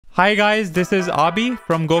Hi guys, this is Abhi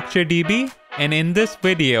from Gokcedb, and in this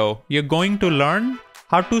video, you're going to learn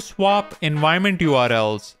how to swap environment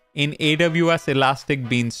URLs in AWS Elastic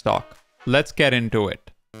Beanstalk. Let's get into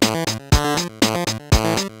it.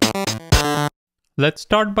 Let's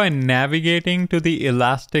start by navigating to the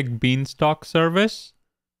Elastic Beanstalk service,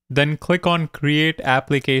 then click on Create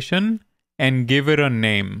Application and give it a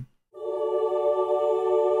name.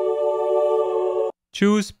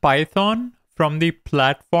 Choose Python from the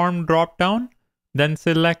platform dropdown, then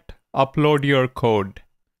select Upload your code.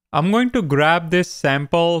 I'm going to grab this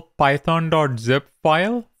sample Python.zip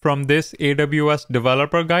file from this AWS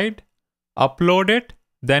developer guide, upload it,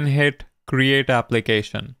 then hit Create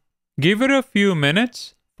Application. Give it a few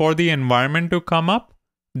minutes for the environment to come up,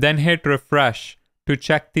 then hit refresh to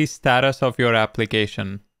check the status of your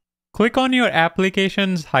application. Click on your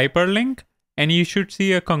application's hyperlink and you should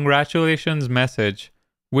see a congratulations message,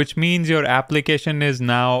 which means your application is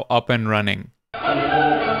now up and running.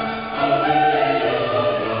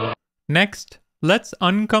 Next, let's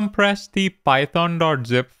uncompress the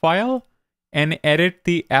python.zip file and edit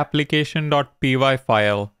the application.py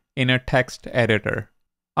file in a text editor.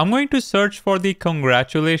 I'm going to search for the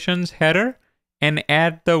congratulations header and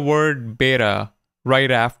add the word beta right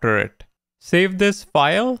after it. Save this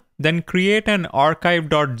file, then create an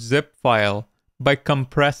archive.zip file by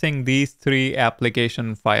compressing these three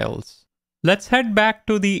application files. Let's head back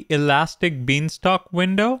to the Elastic Beanstalk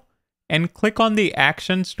window and click on the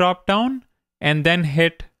Actions dropdown and then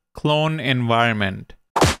hit Clone Environment.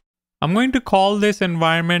 I'm going to call this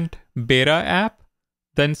environment Beta App,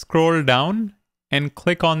 then scroll down and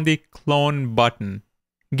click on the Clone button.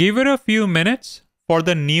 Give it a few minutes for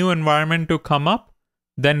the new environment to come up,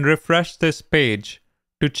 then refresh this page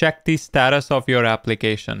to check the status of your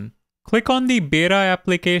application. Click on the beta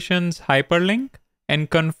application's hyperlink and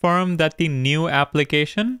confirm that the new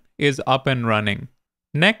application is up and running.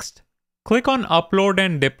 Next, click on Upload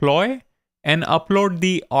and Deploy and upload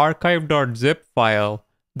the archive.zip file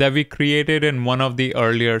that we created in one of the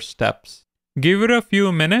earlier steps. Give it a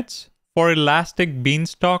few minutes for Elastic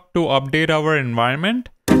Beanstalk to update our environment.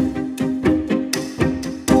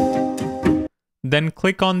 Then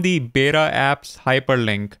click on the beta app's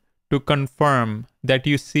hyperlink to confirm that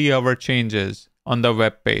you see our changes on the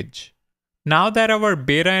web page. Now that our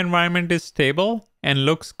beta environment is stable and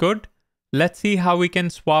looks good, let's see how we can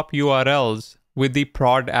swap URLs with the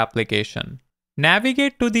prod application.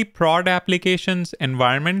 Navigate to the prod application's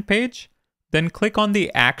environment page, then click on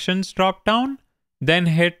the Actions dropdown, then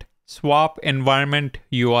hit Swap Environment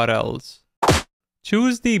URLs.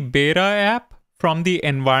 Choose the beta app from the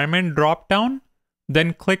environment dropdown,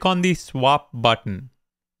 then click on the Swap button.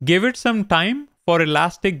 Give it some time for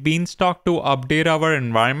Elastic Beanstalk to update our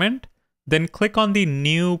environment, then click on the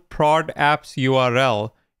new prod app's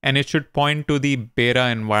URL and it should point to the beta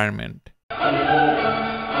environment.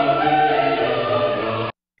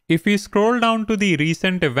 If we scroll down to the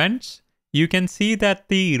recent events, you can see that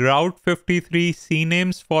the Route 53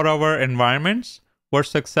 CNAMEs for our environments were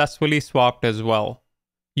successfully swapped as well.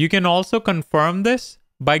 You can also confirm this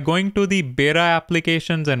by going to the beta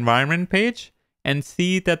application's environment page and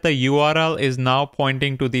see that the URL is now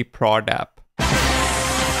pointing to the prod app.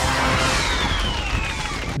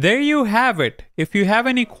 There you have it. If you have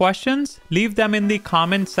any questions, leave them in the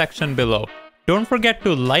comments section below. Don't forget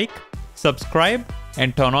to like, subscribe,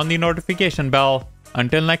 and turn on the notification bell.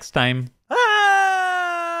 Until next time.